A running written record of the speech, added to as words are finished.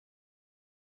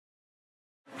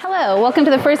Hello, welcome to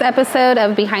the first episode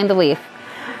of Behind the Leaf,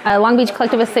 Long Beach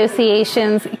Collective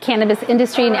Association's cannabis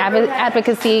industry and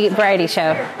advocacy variety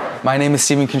show. My name is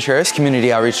Steven Contreras,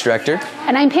 Community Outreach Director.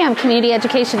 And I'm Pam, Community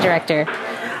Education Director.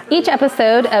 Each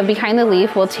episode of Behind the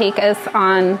Leaf will take us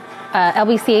on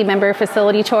LBCA member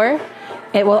facility tour.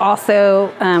 It will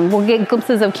also, we'll get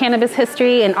glimpses of cannabis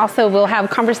history, and also we'll have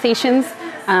conversations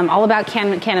all about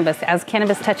cannabis, as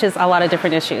cannabis touches a lot of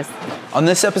different issues. On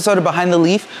this episode of Behind the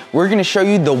Leaf, we're going to show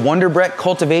you the Wonderbrett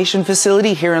cultivation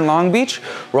facility here in Long Beach.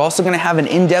 We're also going to have an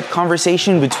in-depth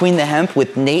conversation between the hemp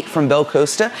with Nate from Bel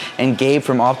Costa and Gabe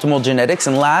from Optimal Genetics.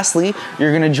 And lastly,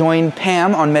 you're going to join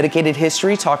Pam on medicated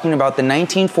history, talking about the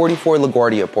 1944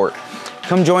 LaGuardia Report.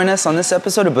 Come join us on this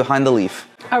episode of Behind the Leaf.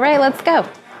 All right, let's go.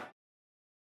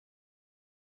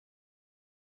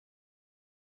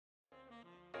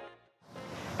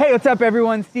 Hey, what's up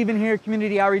everyone? Steven here,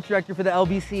 Community Outreach Director for the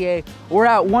LBCA. We're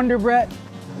at Wonderbrett,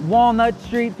 Walnut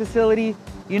Street facility.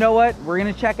 You know what? We're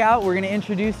gonna check out, we're gonna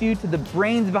introduce you to the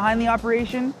brains behind the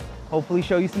operation, hopefully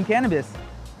show you some cannabis.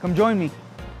 Come join me.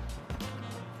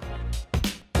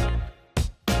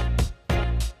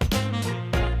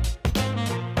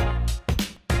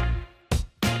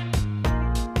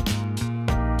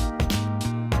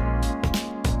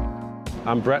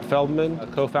 I'm Brett Feldman, a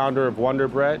co-founder of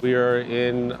Wonderbrett. We are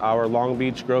in our Long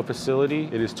Beach grow facility.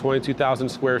 It is 22,000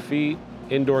 square feet,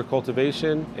 indoor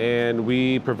cultivation, and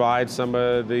we provide some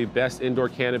of the best indoor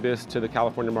cannabis to the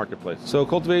California marketplace. So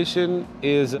cultivation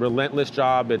is a relentless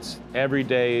job. It's every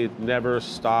day, never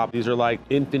stop. These are like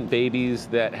infant babies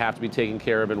that have to be taken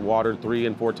care of and watered 3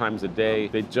 and 4 times a day.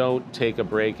 They don't take a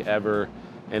break ever.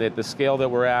 And at the scale that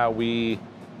we're at, we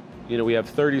have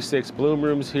 36 bloom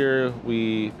rooms here.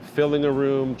 We filling a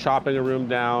room, chopping a room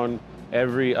down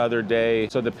every other day.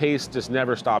 So the pace just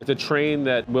never stops. It's a train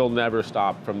that will never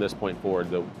stop from this point forward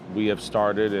that we have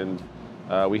started, and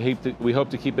we hope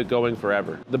to keep it going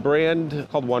forever. The brand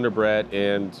called Wonderbrett,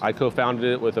 and I co-founded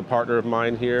it with a partner of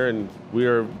mine here, and we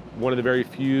are one of the very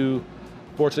few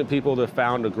fortunate people to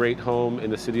found a great home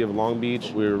in the city of Long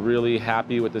Beach. We're really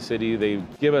happy with the city. They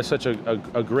give us such a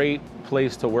great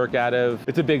place to work out of.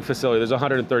 It's a big facility. There's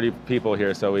 130 people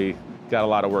here, so we got a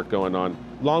lot of work going on.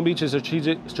 Long Beach is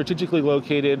strategically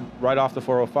located right off the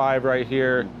 405 right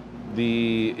here.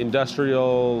 The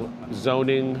industrial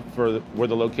zoning for where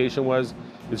the location was,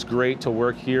 it's great to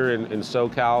work here in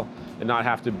SoCal and not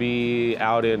have to be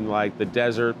out in like the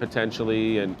desert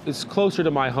potentially. And it's closer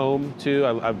to my home too.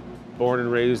 I'm born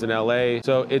and raised in LA.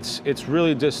 So it's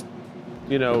really just,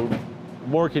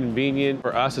 more convenient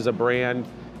for us as a brand.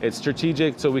 It's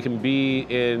strategic so we can be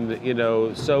in,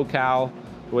 SoCal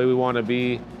the way we want to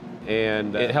be.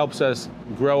 And it helps us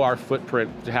grow our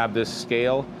footprint to have this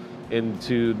scale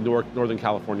into Northern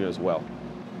California as well.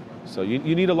 So you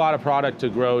need a lot of product to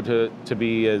grow to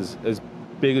be as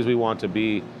big as we want to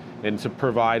be, and to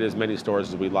provide as many stores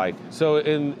as we like. So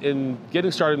in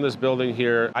getting started in this building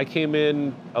here, I came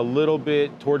in a little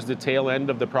bit towards the tail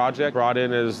end of the project, brought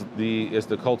in as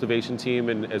the cultivation team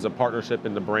and as a partnership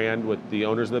in the brand with the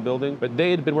owners of the building. But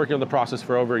they had been working on the process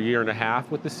for over 1.5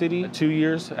 years with the city, 2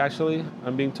 years actually,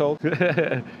 I'm being told.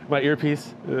 My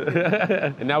earpiece.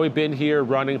 And now we've been here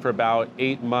running for about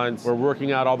 8 months. We're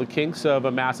working out all the kinks of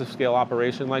a massive scale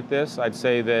operation like this. I'd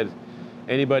say that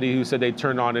anybody who said they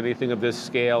turned on anything of this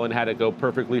scale and had it go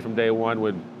perfectly from day one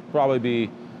would probably be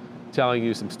telling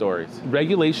you some stories.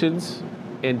 Regulations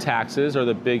and taxes are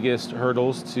the biggest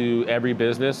hurdles to every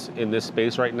business in this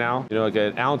space right now. Like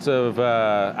an ounce of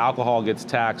alcohol gets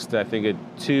taxed, I think, at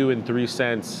 2 and 3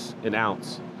 cents an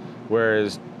ounce.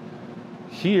 Whereas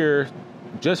here,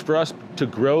 just for us to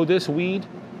grow this weed,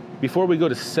 before we go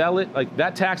to sell it, like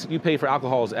that tax that you pay for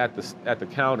alcohol is at the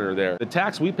counter there. The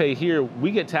tax we pay here,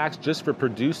 we get taxed just for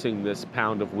producing this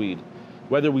pound of weed.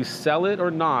 Whether we sell it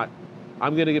or not,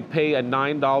 I'm gonna pay a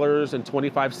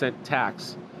 $9.25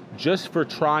 tax just for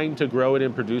trying to grow it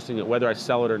and producing it, whether I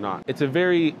sell it or not. It's a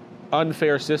very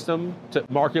unfair system to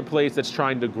marketplace that's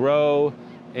trying to grow,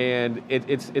 and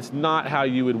it's not how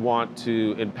you would want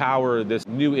to empower this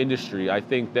new industry. I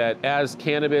think that as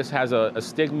cannabis has a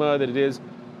stigma that it is,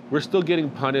 we're still getting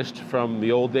punished from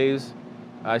the old days.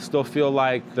 I still feel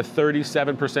like the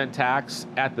 37% tax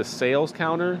at the sales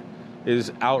counter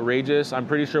is outrageous. I'm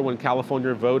pretty sure when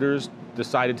California voters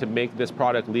decided to make this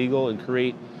product legal and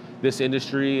create this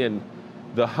industry and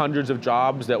the hundreds of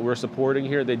jobs that we're supporting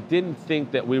here, they didn't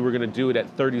think that we were gonna do it at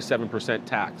 37%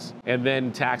 tax and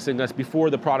then taxing us before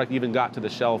the product even got to the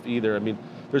shelf either. I mean,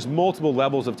 there's multiple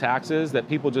levels of taxes that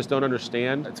people just don't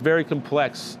understand. It's very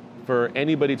complex for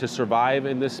anybody to survive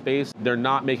in this space. They're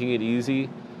not making it easy.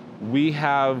 We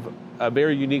have a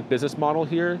very unique business model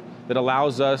here that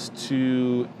allows us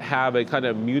to have a kind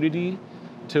of immunity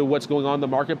to what's going on in the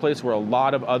marketplace where a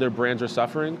lot of other brands are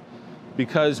suffering,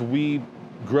 because we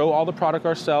grow all the product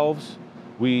ourselves,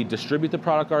 we distribute the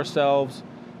product ourselves,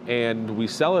 and we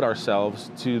sell it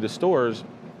ourselves to the stores.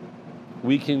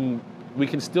 We can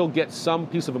still get some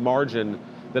piece of a margin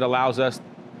that allows us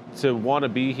to want to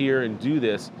be here and do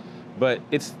this, but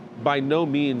it's by no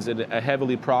means a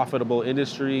heavily profitable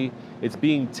industry. It's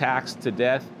being taxed to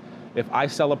death. If I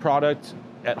sell a product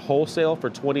at wholesale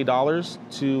for $20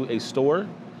 to a store,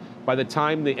 by the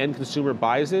time the end consumer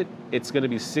buys it, it's going to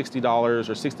be $60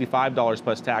 or $65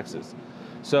 plus taxes.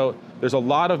 So there's a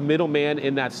lot of middleman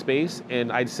in that space,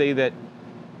 and I'd say that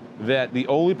the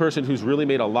only person who's really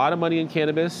made a lot of money in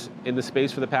cannabis in the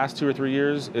space for the past 2 or 3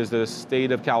 years is the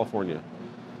state of California.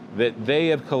 That they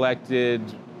have collected,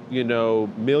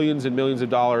 millions and millions of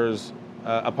dollars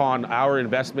upon our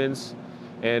investments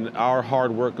and our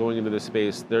hard work going into this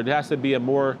space. There has to be a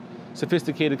more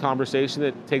sophisticated conversation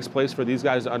that takes place for these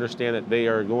guys to understand that they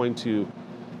are going to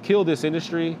kill this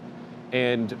industry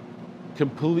and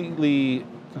completely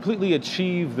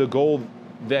achieve the goal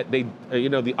that they,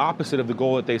 the opposite of the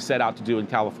goal that they set out to do in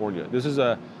California. This is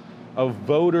a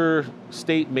voter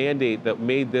state mandate that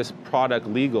made this product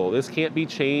legal. This can't be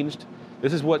changed.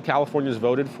 This is what California's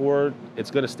voted for.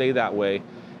 It's going to stay that way.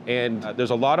 And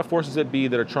there's a lot of forces that be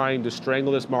that are trying to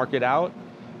strangle this market out,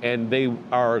 and they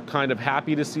are kind of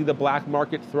happy to see the black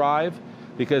market thrive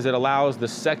because it allows the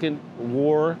second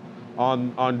war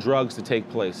on drugs to take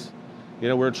place.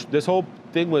 This whole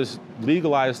thing was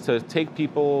legalized to take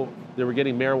people that were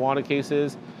getting marijuana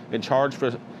cases and charge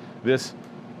for this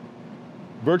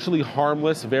virtually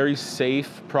harmless, very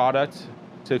safe product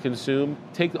to consume,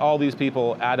 take all these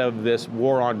people out of this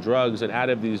war on drugs and out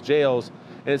of these jails.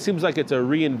 And it seems like it's a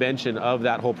reinvention of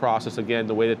that whole process again,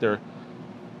 the way that they're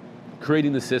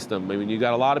creating the system. I mean, you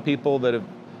got a lot of people that have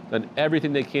done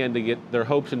everything they can to get their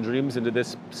hopes and dreams into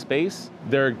this space.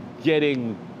 They're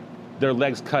getting their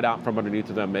legs cut out from underneath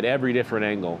of them at every different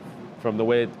angle, from the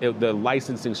way the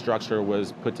licensing structure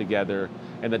was put together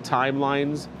and the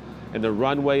timelines and the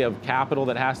runway of capital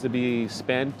that has to be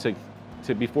spent to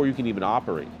before you can even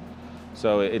operate.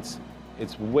 So it's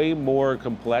way more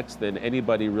complex than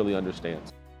anybody really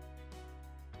understands.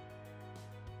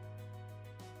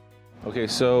 Okay,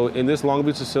 so in this Long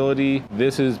Beach facility,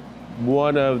 this is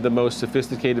one of the most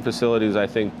sophisticated facilities I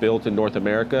think built in North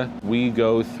America. We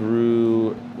go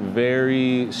through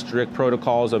very strict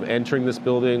protocols of entering this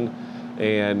building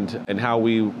and how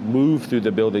we move through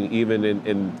the building, even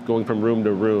in going from room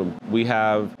to room. We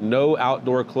have no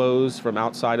outdoor clothes from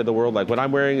outside of the world. Like what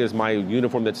I'm wearing is my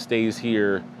uniform that stays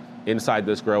here inside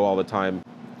this grow all the time.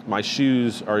 My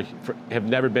shoes have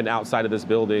never been outside of this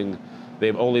building.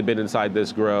 They've only been inside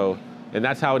this grow. And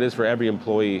that's how it is for every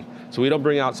employee. So we don't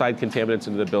bring outside contaminants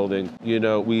into the building.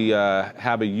 We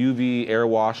have a UV air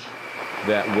wash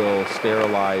that will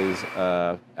sterilize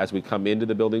as we come into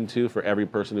the building too for every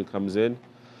person who comes in.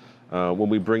 When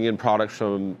we bring in products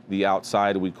from the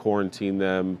outside, we quarantine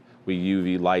them, we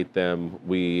UV light them,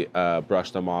 we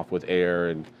brush them off with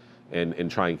air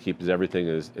and try and keep everything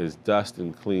as dust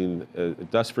and clean,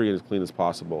 dust-free and as clean as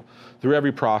possible. Through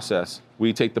every process,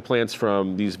 we take the plants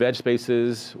from these veg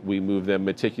spaces, we move them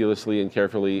meticulously and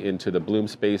carefully into the bloom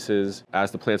spaces. As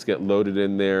the plants get loaded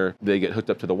in there, they get hooked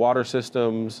up to the water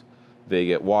systems, they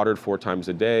get watered 4 times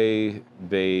a day,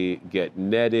 they get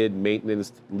netted,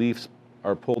 maintenance, leaves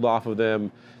are pulled off of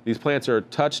them. These plants are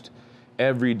touched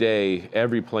every day,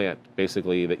 every plant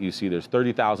basically that you see. There's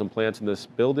 30,000 plants in this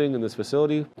building, in this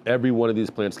facility. Every one of these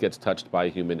plants gets touched by a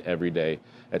human every day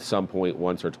at some point,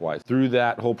 once or twice. Through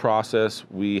that whole process,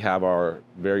 we have our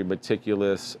very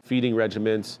meticulous feeding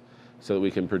regimens so that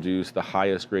we can produce the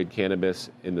highest grade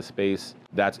cannabis in the space.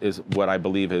 That is what I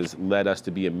believe has led us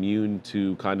to be immune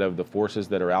to kind of the forces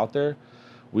that are out there.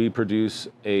 We produce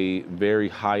a very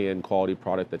high-end quality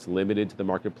product that's limited to the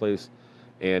marketplace,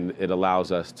 and it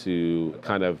allows us to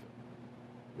kind of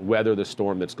weather the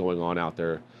storm that's going on out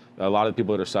there. A lot of the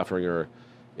people that are suffering are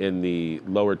in the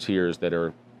lower tiers that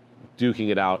are duking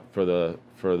it out for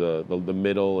the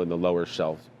middle and the lower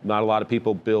shelf. Not a lot of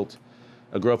people built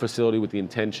a grow facility with the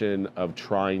intention of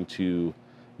trying to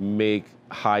make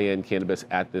high-end cannabis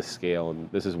at this scale,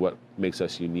 and this is what makes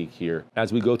us unique here.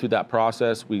 As we go through that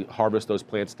process, we harvest those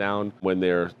plants down. When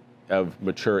they're of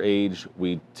mature age,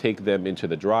 we take them into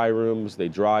the dry rooms. They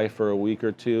dry for a week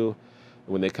or two.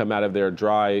 When they come out of there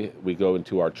dry, we go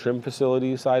into our trim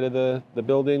facility side of the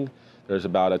building. There's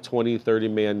about a 20,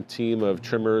 30-man team of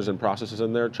trimmers and processors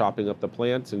in there chopping up the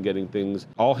plants and getting things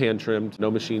all hand trimmed,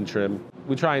 no machine trim.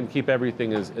 we try and keep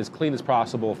everything as clean as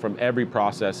possible from every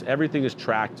process. Everything is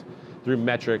tracked through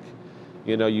metric.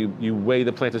 You know, you weigh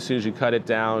the plant as soon as you cut it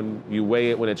down, you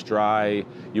weigh it when it's dry,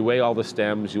 you weigh all the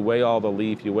stems, you weigh all the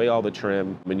leaf, you weigh all the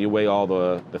trim, and you weigh all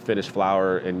the finished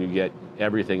flower, and you get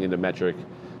everything into metric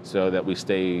so that we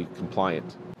stay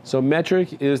compliant. So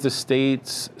metric is the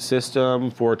state's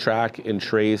system for track and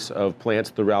trace of plants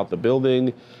throughout the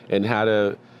building and how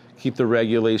to keep the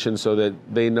regulations so that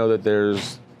they know that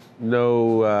there's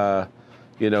no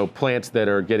plants that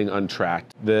are getting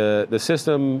untracked. The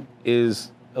system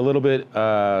is a little bit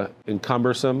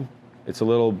encumbersome. It's a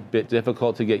little bit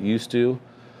difficult to get used to.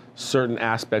 Certain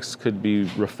aspects could be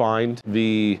refined.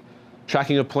 The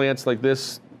tracking of plants like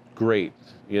this, great.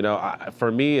 You know,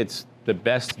 for me, it's the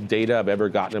best data I've ever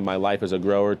gotten in my life as a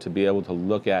grower to be able to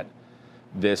look at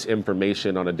this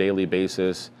information on a daily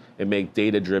basis and make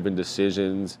data-driven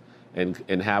decisions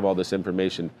and have all this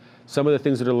information. Some of the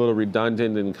things that are a little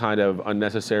redundant and kind of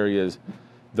unnecessary is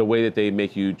the way that they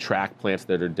make you track plants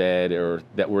that are dead or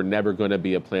that were never going to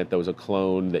be a plant that was a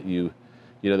clone that that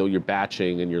you're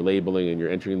batching and you're labeling and you're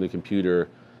entering in the computer.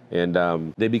 And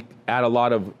they add a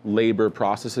lot of labor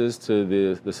processes to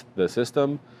the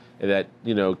system that,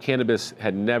 you know, cannabis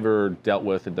had never dealt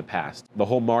with in the past. The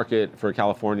whole market for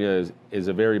California is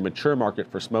a very mature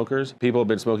market for smokers. People have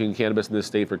been smoking cannabis in this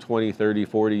state for 20, 30,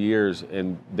 40 years,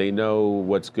 and they know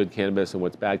what's good cannabis and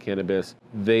what's bad cannabis.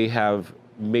 They have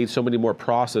made so many more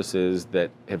processes that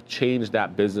have changed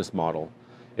that business model.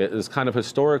 It is kind of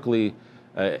historically,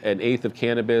 an eighth of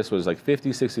cannabis was like $50,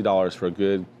 $60 for a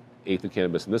good eighth of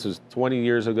cannabis. And this was 20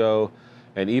 years ago.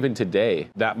 And even today,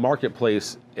 that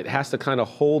marketplace, it has to kind of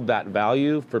hold that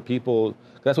value for people.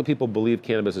 That's what people believe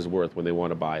cannabis is worth when they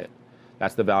want to buy it.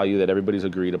 That's the value that everybody's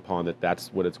agreed upon,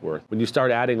 that's what it's worth. When you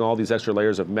start adding all these extra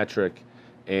layers of metric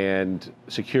and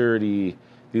security,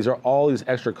 these are all these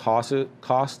extra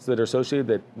costs that are associated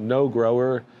that no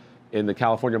grower in the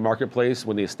California marketplace,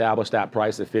 when they established that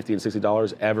price at $50 and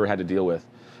 $60, ever had to deal with,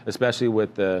 especially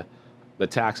with the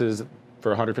taxes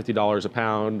for $150 a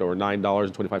pound or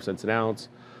 $9.25 an ounce,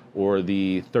 or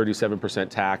the 37%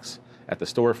 tax at the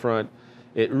storefront.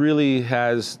 It really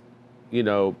has,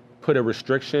 put a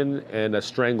restriction and a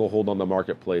stranglehold on the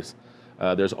marketplace.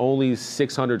 There's only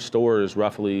 600 stores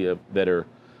roughly that are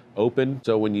open.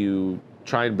 So when you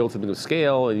try and build something of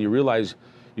scale and you realize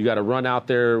you got to run out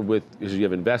there because you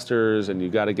have investors and you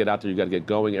got to get out there, you got to get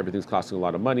going, everything's costing a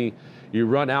lot of money. You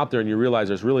run out there and you realize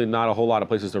there's really not a whole lot of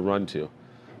places to run to.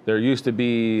 There used to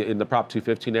be, in the Prop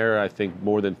 215 era, I think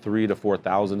more than 3,000 to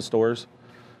 4,000 stores.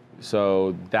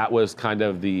 So that was kind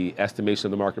of the estimation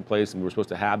of the marketplace, and we're supposed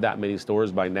to have that many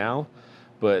stores by now,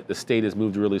 but the state has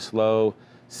moved really slow.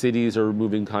 Cities are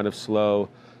moving kind of slow.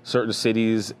 Certain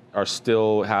cities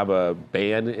still have a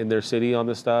ban in their city on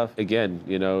this stuff. Again,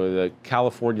 the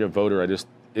California voter just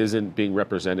isn't being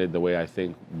represented the way I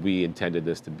think we intended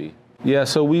this to be. Yeah,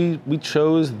 so we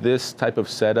chose this type of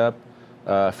setup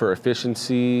for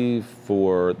efficiency,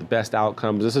 for the best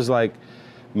outcomes. This is like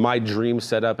my dream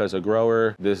setup as a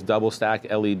grower. This double stack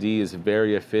LED is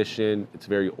very efficient. It's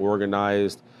very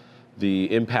organized.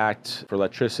 The impact for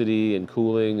electricity and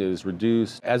cooling is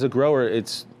reduced. As a grower,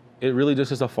 it really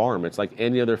just is a farm. It's like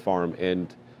any other farm,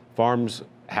 and farms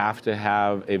have to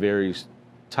have a very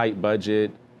tight budget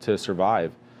to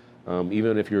survive.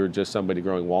 Even if you're just somebody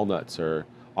growing walnuts or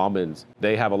almonds,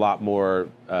 they have a lot more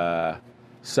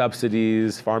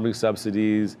subsidies, farming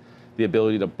subsidies, the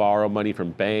ability to borrow money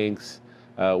from banks.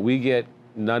 We get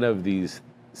none of these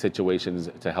situations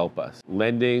to help us.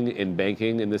 Lending and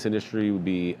banking in this industry would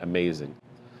be amazing.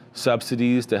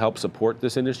 Subsidies to help support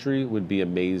this industry would be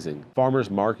amazing. Farmers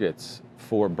markets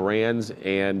for brands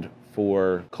and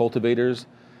for cultivators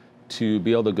to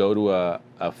be able to go to a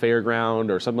fairground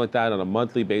or something like that on a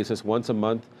monthly basis, once a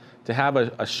month, to have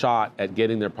a shot at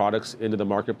getting their products into the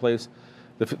marketplace.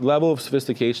 The level of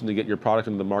sophistication to get your product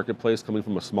into the marketplace coming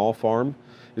from a small farm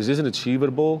isn't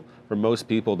achievable for most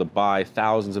people to buy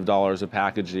thousands of dollars of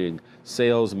packaging,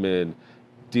 salesmen,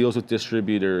 deals with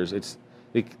distributors.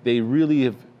 They really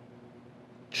have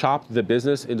chopped the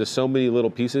business into so many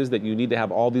little pieces that you need to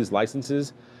have all these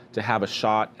licenses to have a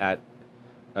shot at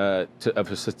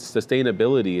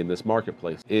sustainability in this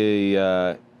marketplace.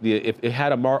 If it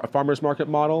had a farmer's market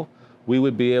model, we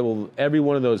would be able, every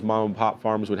one of those mom and pop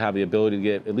farms would have the ability to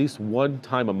get at least one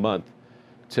time a month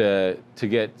to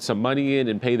get some money in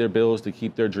and pay their bills to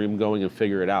keep their dream going and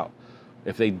figure it out.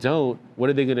 If they don't, what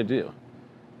are they going to do?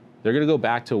 They're going to go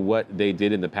back to what they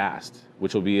did in the past,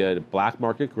 which will be a black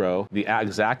market grow, the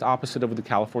exact opposite of what the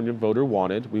California voter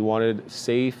wanted. We wanted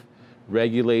safe,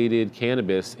 regulated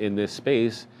cannabis in this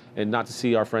space, and not to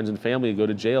see our friends and family go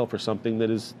to jail for something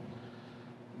that is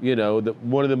you know,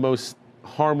 one of the most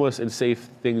harmless and safe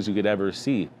things you could ever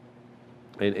see.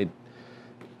 And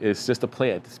it's just a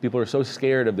plant. People are so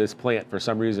scared of this plant for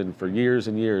some reason for years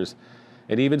and years.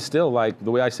 And even still, like the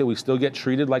way I say, we still get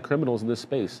treated like criminals in this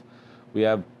space. We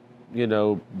have, you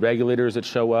know, regulators that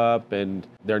show up and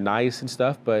they're nice and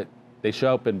stuff, but they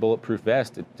show up in bulletproof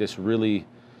vests. It just really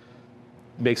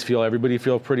makes everybody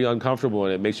feel pretty uncomfortable,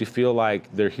 and it makes you feel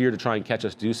like they're here to try and catch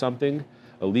us do something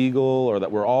illegal, or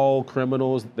that we're all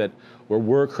criminals, that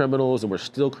we're criminals and we're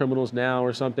still criminals now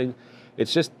or something.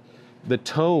 It's just, the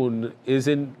tone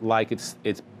isn't like it's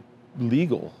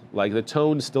legal. Like the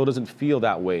tone still doesn't feel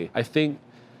that way. I think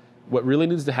what really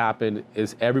needs to happen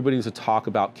is everybody needs to talk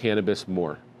about cannabis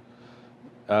more.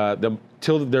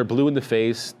 Till they're blue in the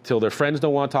face, till their friends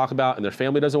don't want to talk about it and their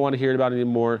family doesn't want to hear about it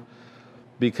anymore.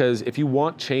 Because if you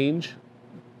want change,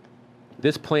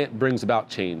 this plant brings about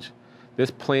change. This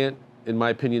plant, in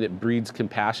my opinion, it breeds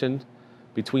compassion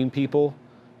between people.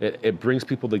 It brings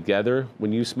people together.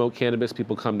 When you smoke cannabis,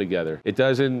 people come together. You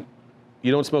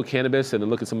don't smoke cannabis and then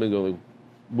look at somebody and go,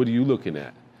 what are you looking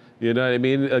at? You know what I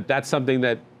mean? That's something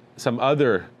that some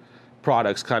other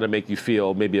products kind of make you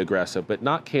feel maybe aggressive, but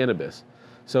not cannabis.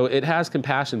 So it has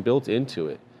compassion built into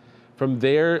it. From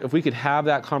there, if we could have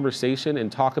that conversation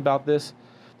and talk about this,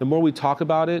 the more we talk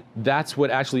about it, that's what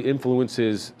actually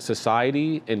influences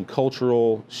society and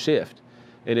cultural shift.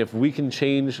 And if we can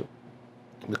change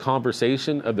the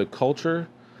conversation of the culture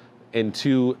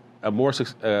into a more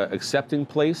accepting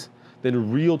place,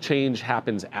 then real change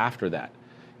happens after that.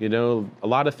 You know, a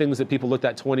lot of things that people looked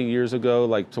at 20 years ago,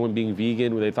 like someone being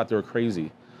vegan, where they thought they were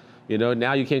crazy. You know,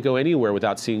 now you can't go anywhere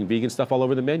without seeing vegan stuff all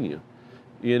over the menu.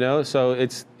 You know, so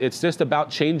it's just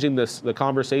about changing the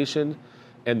conversation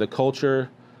and the culture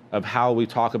of how we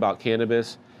talk about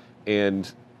cannabis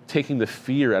and taking the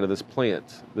fear out of this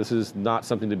plant. This is not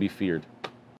something to be feared.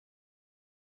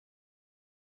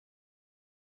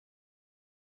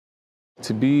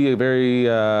 To be a very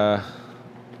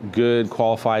good,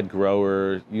 qualified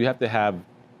grower, you have to have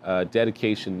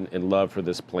dedication and love for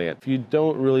this plant. If you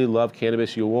don't really love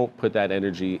cannabis, you won't put that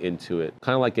energy into it.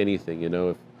 Kind of like anything, you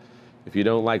know, if you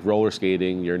don't like roller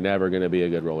skating, you're never going to be a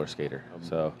good roller skater.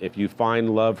 So if you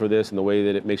find love for this and the way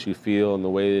that it makes you feel and the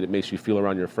way that it makes you feel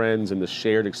around your friends and the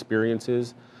shared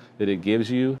experiences that it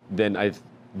gives you, then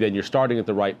you're starting at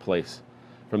the right place.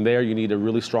 From there, you need a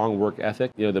really strong work ethic.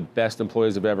 You know, the best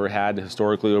employees I've ever had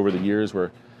historically over the years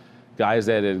were guys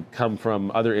that had come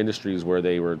from other industries where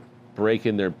they were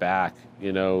breaking their back,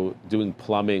 you know, doing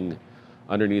plumbing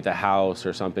underneath a house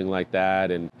or something like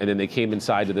that, and then they came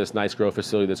inside to this nice grow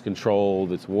facility that's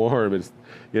controlled, it's warm, it's,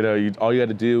 you know, all you had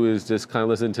to do is just kind of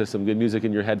listen to some good music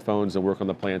in your headphones and work on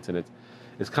the plants, and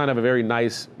it's kind of a very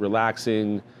nice,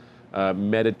 relaxing,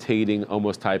 meditating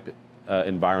almost type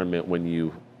environment when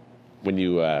you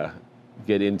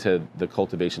get into the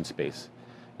cultivation space.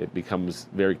 It becomes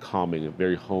very calming,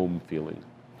 very home feeling.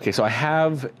 Okay, so I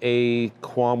have a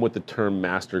qualm with the term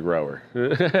master grower.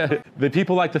 The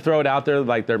people like to throw it out there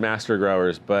like they're master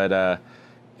growers, but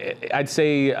I'd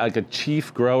say like a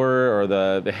chief grower or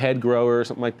the head grower or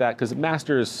something like that, because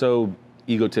master is so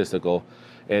egotistical,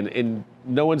 and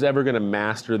no one's ever gonna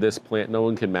master this plant. No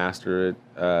one can master it.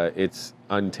 It's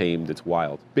untamed, it's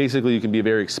wild. Basically, you can be a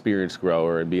very experienced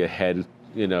grower and be a head,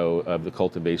 you know, of the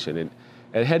cultivation. And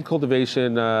at head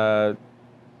cultivation, a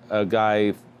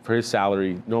guy, for his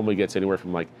salary, normally gets anywhere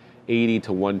from like 80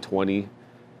 to 120,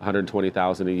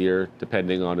 120,000 a year,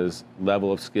 depending on his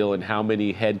level of skill and how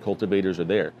many head cultivators are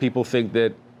there. People think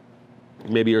that,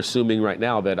 maybe you're assuming right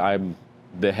now that I'm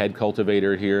the head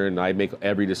cultivator here and I make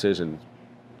every decision.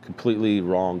 Completely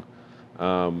wrong.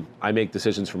 I make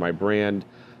decisions for my brand.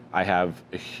 I have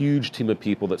a huge team of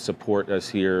people that support us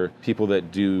here, people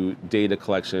that do data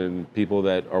collection, people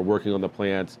that are working on the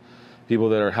plants, people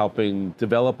that are helping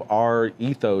develop our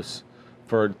ethos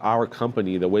for our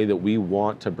company, the way that we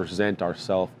want to present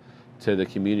ourselves to the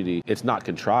community. It's not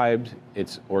contrived,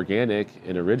 it's organic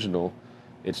and original.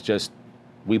 It's just,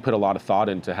 we put a lot of thought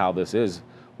into how this is.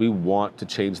 We want to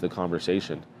change the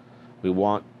conversation. We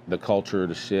want the culture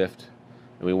to shift,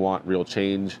 and we want real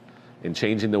change. And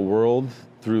changing the world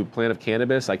through plant of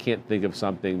cannabis, I can't think of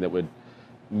something that would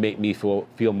make me feel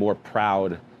more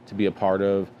proud to be a part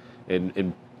of,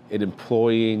 and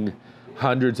employing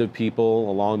hundreds of people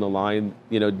along the line,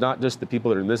 you know, not just the people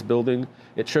that are in this building,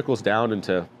 it trickles down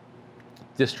into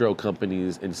distro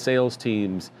companies and sales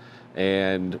teams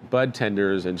and bud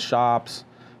tenders and shops,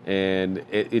 and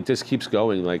it just keeps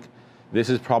going. Like, this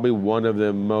is probably one of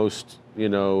the most, you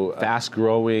know, fast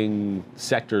growing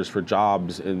sectors for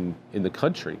jobs in the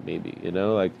country, maybe, you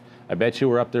know, like, I bet you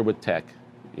we're up there with tech,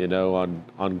 you know,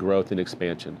 on growth and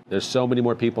expansion. There's so many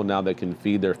more people now that can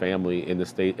feed their family in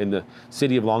the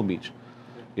city of Long Beach,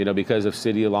 you know, because of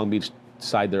City of Long Beach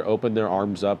side, they're open their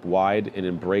arms up wide and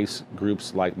embrace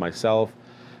groups like myself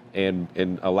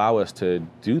and allow us to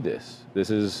do this. This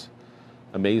is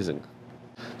amazing.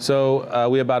 So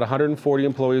we have about 140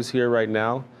 employees here right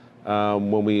now.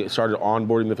 When we started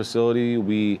onboarding the facility,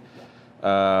 we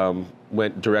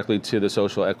went directly to the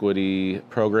social equity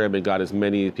program and got as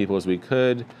many people as we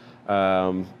could.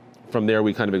 From there,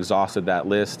 we kind of exhausted that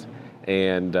list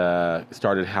and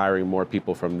started hiring more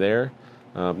people from there.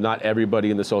 Not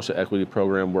everybody in the social equity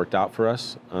program worked out for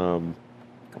us.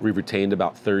 We've retained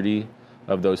about 30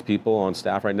 of those people on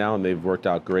staff right now, and they've worked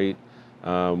out great.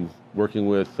 Working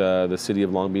with the city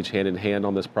of Long Beach hand in hand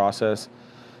on this process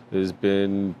has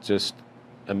been just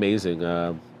amazing.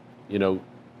 You know,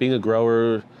 being a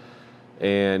grower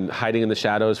and hiding in the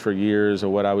shadows for years of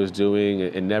what I was doing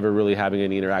and never really having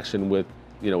any interaction with,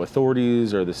 you know,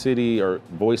 authorities or the city or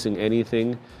voicing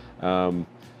anything,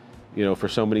 you know, for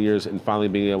so many years, and finally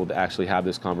being able to actually have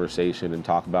this conversation and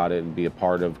talk about it and be a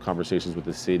part of conversations with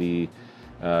the city,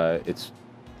 it's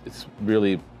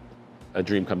really a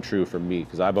dream come true for me,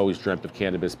 because I've always dreamt of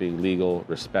cannabis being legal,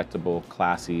 respectable,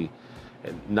 classy,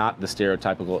 and not the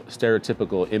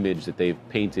stereotypical image that they've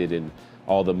painted in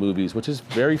all the movies, which is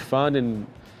very fun and,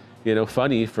 you know,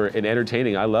 funny and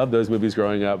entertaining. I love those movies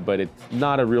growing up, but it's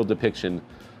not a real depiction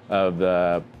of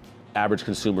the average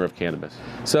consumer of cannabis.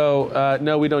 So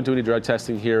no, we don't do any drug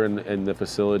testing here in the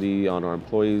facility on our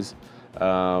employees.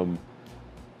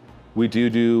 We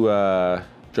do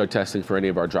drug testing for any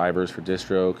of our drivers for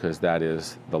distro, because that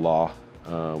is the law.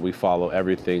 We follow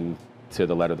everything to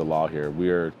the letter of the law here. We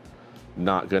are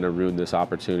not going to ruin this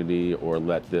opportunity or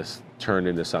let this turn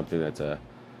into something that's a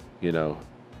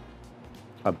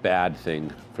bad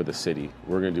thing for the city.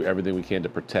 We're going to do everything we can to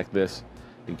protect this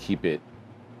and keep it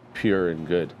pure and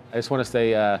good. I just want to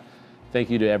say thank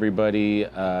you to everybody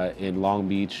in Long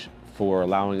Beach for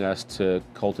allowing us to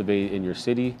cultivate in your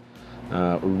city.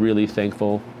 We're really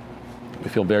thankful. We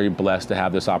feel very blessed to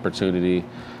have this opportunity,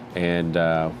 and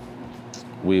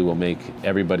we will make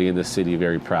everybody in this city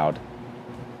very proud.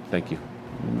 Thank you.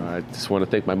 I just want to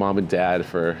thank my mom and dad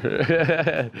for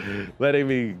letting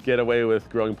me get away with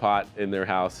growing pot in their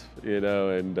house, you know,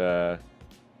 and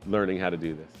learning how to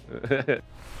do this.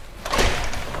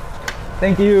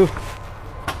 Thank you.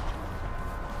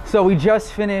 So we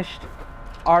just finished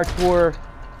our tour.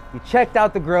 You checked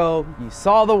out the grow, you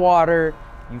saw the water,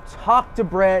 you talked to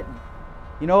Brett.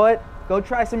 You know what? Go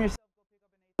try some yourself.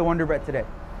 Go pick up the Wonderbrett today.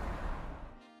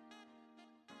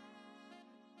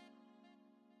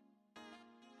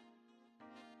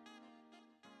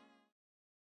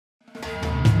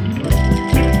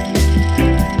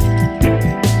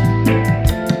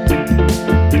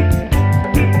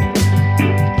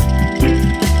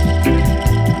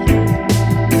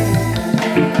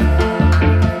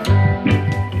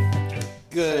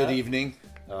 Good evening.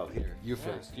 Oh, here. You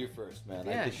first, man.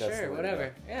 Yeah, I think that's sure,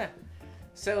 whatever. Yeah.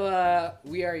 So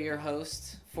we are your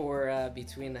hosts for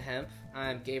Between the Hemp.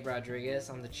 I'm Gabe Rodriguez.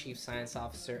 I'm the Chief Science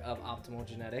Officer of Optimal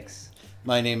Genetics.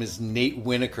 My name is Nate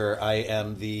Winokur. I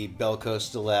am the Bell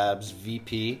Costa Labs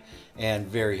VP and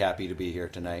very happy to be here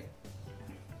tonight.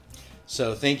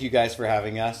 So thank you guys for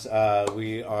having us.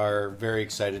 We are very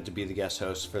excited to be the guest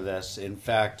hosts for this. In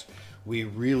fact, we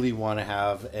really want to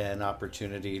have an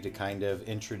opportunity to kind of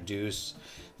introduce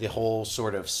the whole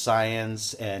sort of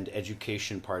science and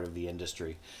education part of the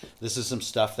industry. This is some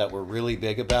stuff that we're really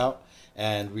big about,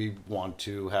 and we want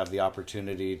to have the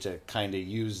opportunity to kind of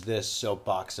use this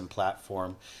soapbox and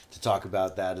platform to talk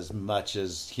about that as much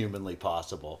as humanly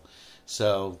possible.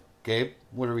 So, Gabe,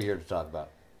 what are we here to talk about?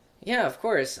 Yeah, of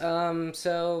course.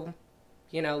 So,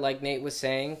 you know, like Nate was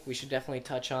saying, we should definitely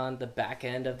touch on the back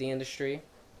end of the industry.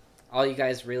 All you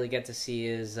guys really get to see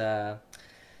is the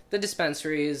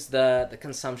dispensaries, the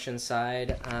consumption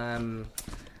side.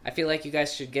 I feel like you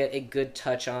guys should get a good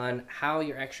touch on how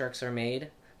your extracts are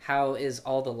made. How is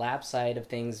all the lab side of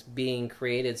things being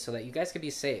created so that you guys could be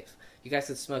safe. You guys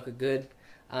could smoke a good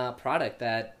product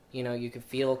that, you know, you could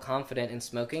feel confident in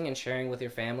smoking and sharing with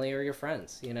your family or your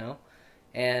friends, you know.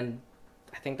 And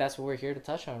I think that's what we're here to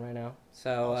touch on right now.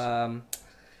 So awesome.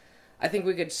 I think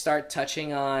we could start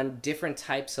touching on different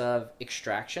types of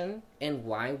extraction and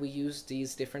why we use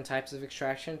these different types of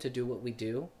extraction to do what we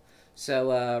do.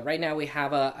 So right now we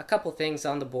have a couple things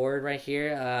on the board right here.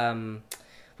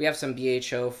 We have some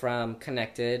BHO from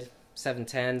Connected.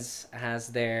 710s has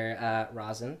their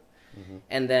rosin. Mm-hmm.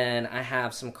 And then I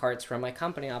have some carts from my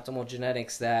company, Optimal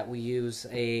Genetics, that we use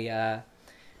a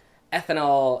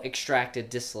ethanol extracted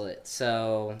distillate.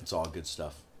 So it's all good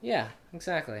stuff. Yeah,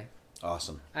 exactly.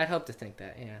 Awesome. I'd hope to think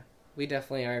that, yeah. We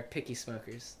definitely are picky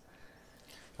smokers.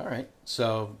 All right.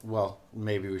 So, well,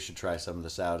 maybe we should try some of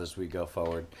this out as we go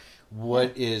forward.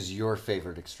 What is your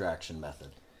favorite extraction method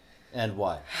and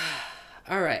why?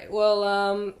 All right.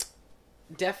 Well,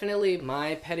 definitely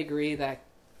my pedigree that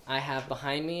I have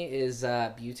behind me is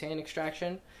butane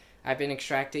extraction. I've been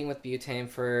extracting with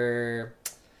butane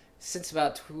since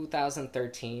about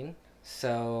 2013.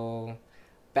 So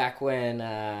back when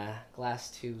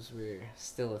glass tubes were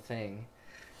still a thing.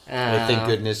 Thank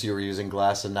goodness you were using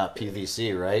glass and not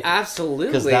PVC, right? Absolutely.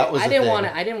 Because that was I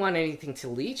didn't want anything to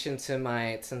leach into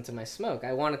my smoke.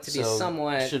 I want it to be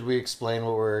somewhat. Should we explain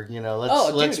what we're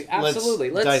absolutely.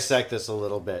 Let's dissect this a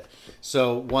little bit.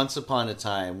 So once upon a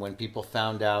time, when people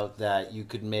found out that you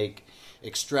could make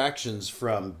extractions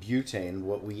from butane,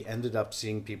 what we ended up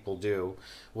seeing people do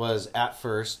was, at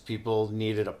first, people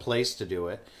needed a place to do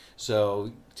it.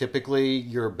 So typically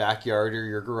your backyard or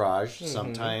your garage,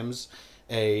 sometimes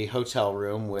a hotel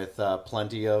room with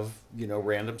plenty of,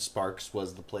 random sparks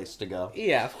was the place to go.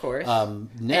 Yeah, of course.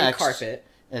 Next, and carpet.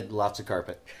 And lots of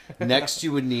carpet. Next,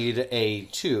 you would need a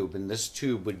tube, and this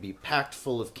tube would be packed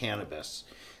full of cannabis.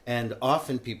 And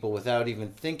often people, without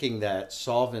even thinking that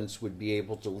solvents would be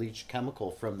able to leach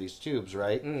chemical from these tubes,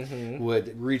 right,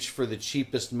 would reach for the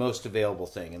cheapest, most available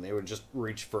thing. And they would just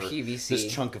reach for PVC,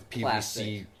 this chunk of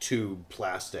PVC tube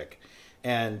plastic.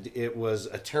 And it was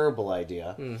a terrible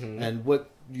idea. And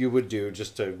what you would do,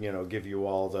 just to give you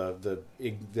all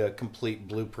the complete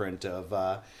blueprint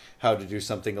of how to do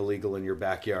something illegal in your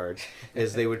backyard,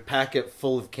 is they would pack it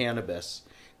full of cannabis,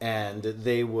 and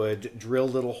they would drill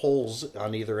little holes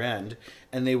on either end,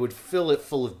 and they would fill it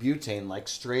full of butane, like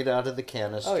straight out of the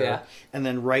canister, and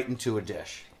then right into a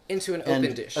dish. Into an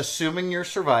open dish. Assuming you're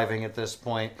surviving at this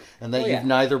point, and that you've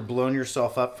neither blown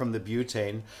yourself up from the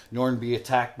butane nor be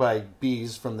attacked by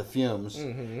bees from the fumes,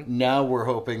 now we're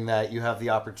hoping that you have the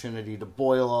opportunity to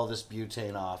boil all this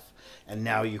butane off, and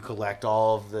now you collect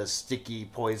all of the sticky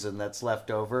poison that's left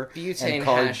over. Butane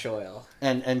hash oil.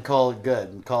 And call it good,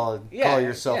 and call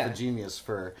yourself a genius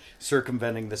for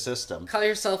circumventing the system. Call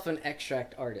yourself an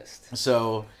extract artist.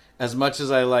 So, as much as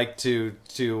I like to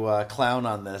clown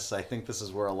on this, I think this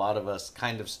is where a lot of us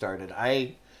kind of started.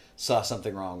 I saw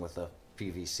something wrong with the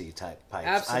PVC type pipes.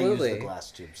 Absolutely. I used the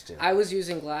glass tubes too. I was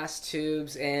using glass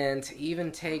tubes, and to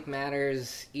even take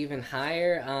matters even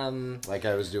higher, like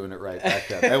I was doing it right back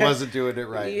then. I wasn't doing it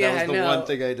right. That was the one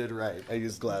thing I did right. I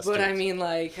used glass tubes. But I mean,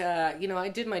 like, I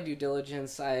did my due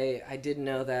diligence. I did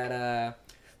know that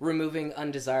removing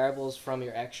undesirables from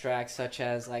your extracts, such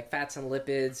as like fats and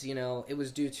lipids, it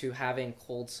was due to having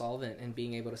cold solvent and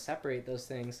being able to separate those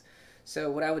things.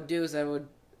 So what I would do is I would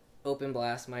open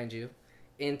blast, mind you,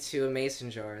 into a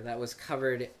mason jar that was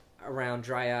covered around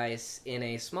dry ice in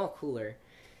a small cooler.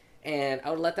 And I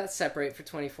would let that separate for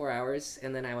 24 hours,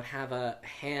 and then I would have a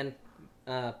hand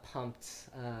pumped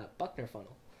Buckner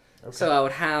funnel. Okay. So I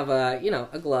would have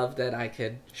a glove that I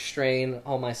could strain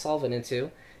all my solvent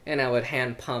into, and I would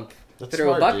hand pump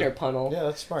through a Buckner funnel. Yeah,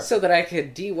 that's smart. So that I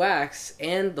could de-wax.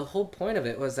 And the whole point of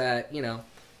it was that,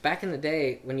 back in the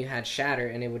day when you had shatter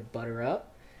and it would butter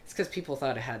up, it's because people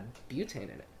thought it had butane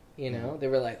in it. They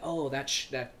were like, oh, that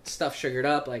stuff sugared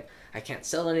up. Like, I can't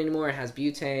sell it anymore. It has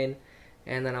butane.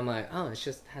 And then I'm like, oh, it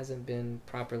just hasn't been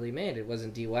properly made. It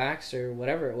wasn't de-waxed or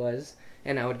whatever it was.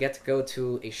 And I would get to go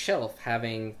to a shelf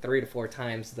having 3 to 4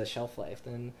 times the shelf life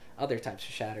than other types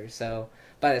of shatter. So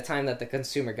by the time that the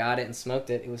consumer got it and smoked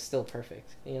it, it was still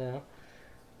perfect,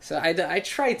 So I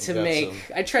tried to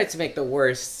make the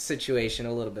worst situation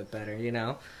a little bit better,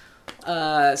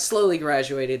 Slowly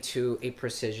graduated to a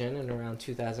precision in around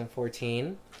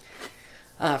 2014.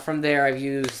 From there, I've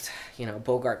used,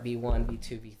 Bogart V1,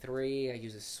 V2, V3. I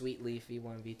use a Sweet Leaf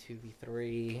V1,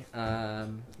 V2,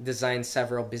 V3. Designed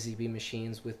several Busy Bee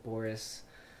machines with Boris.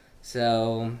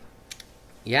 So,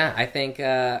 yeah, I think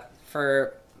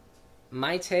for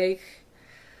my take,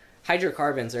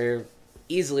 hydrocarbons are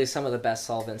easily some of the best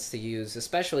solvents to use,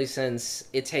 especially since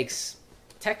it takes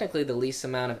technically the least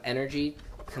amount of energy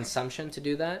consumption to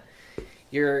do that.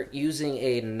 You're using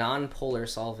a non-polar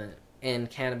solvent, and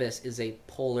cannabis is a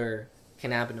polar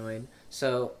cannabinoid,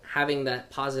 so having that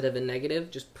positive and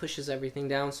negative just pushes everything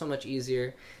down so much easier.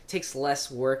 It takes less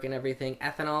work and everything.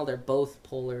 Ethanol, they're both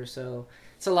polar, so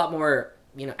it's a lot more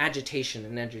agitation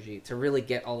and energy to really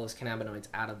get all those cannabinoids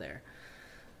out of there.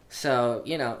 So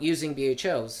using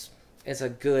BHOs is a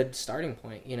good starting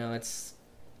point. It's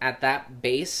at that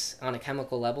base on a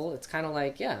chemical level. It's kind of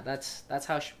like, that's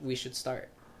how we should start.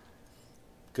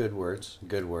 Good words.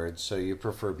 So you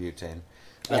prefer butane.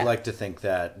 Yeah. I'd like to think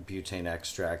that butane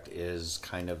extract is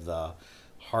kind of the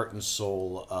heart and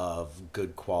soul of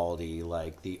good quality,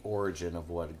 like the origin of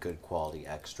what a good quality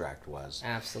extract was.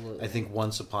 Absolutely. I think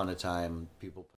once upon a time, people